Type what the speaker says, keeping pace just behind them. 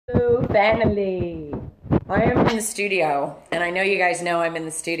Hello, family. I am in the studio, and I know you guys know I'm in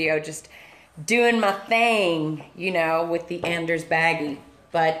the studio just doing my thing, you know, with the Anders baggie.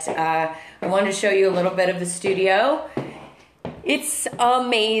 But I wanted to show you a little bit of the studio. It's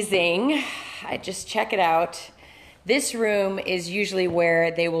amazing. Just check it out. This room is usually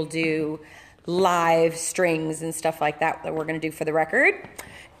where they will do live strings and stuff like that we're going to do for the record.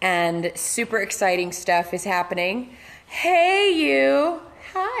 And super exciting stuff is happening. Hey, you.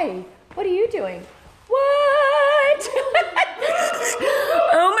 Hi. What are you doing? What?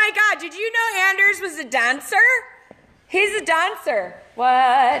 Oh my God. Did you know Anders was a dancer? He's a dancer.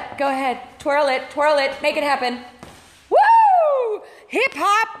 What? Go ahead. Twirl it. Twirl it. Make it happen. Woo! Hip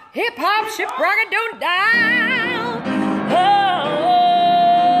hop, ship rocket don't down. Oh,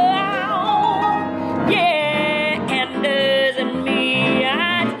 yeah, Anders and me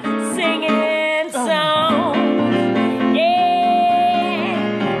are singing songs. Yeah,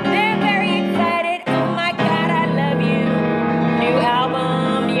 they're very excited. Oh my God, I love you. New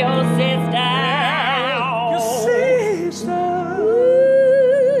album, your sister. Your sister.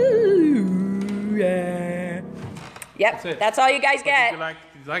 Ooh, yeah. Yep, that's all you guys get. You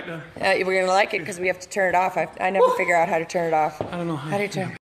like that? We're gonna like it because we have to turn it off. I never figure out how to turn it off. I don't know how to turn.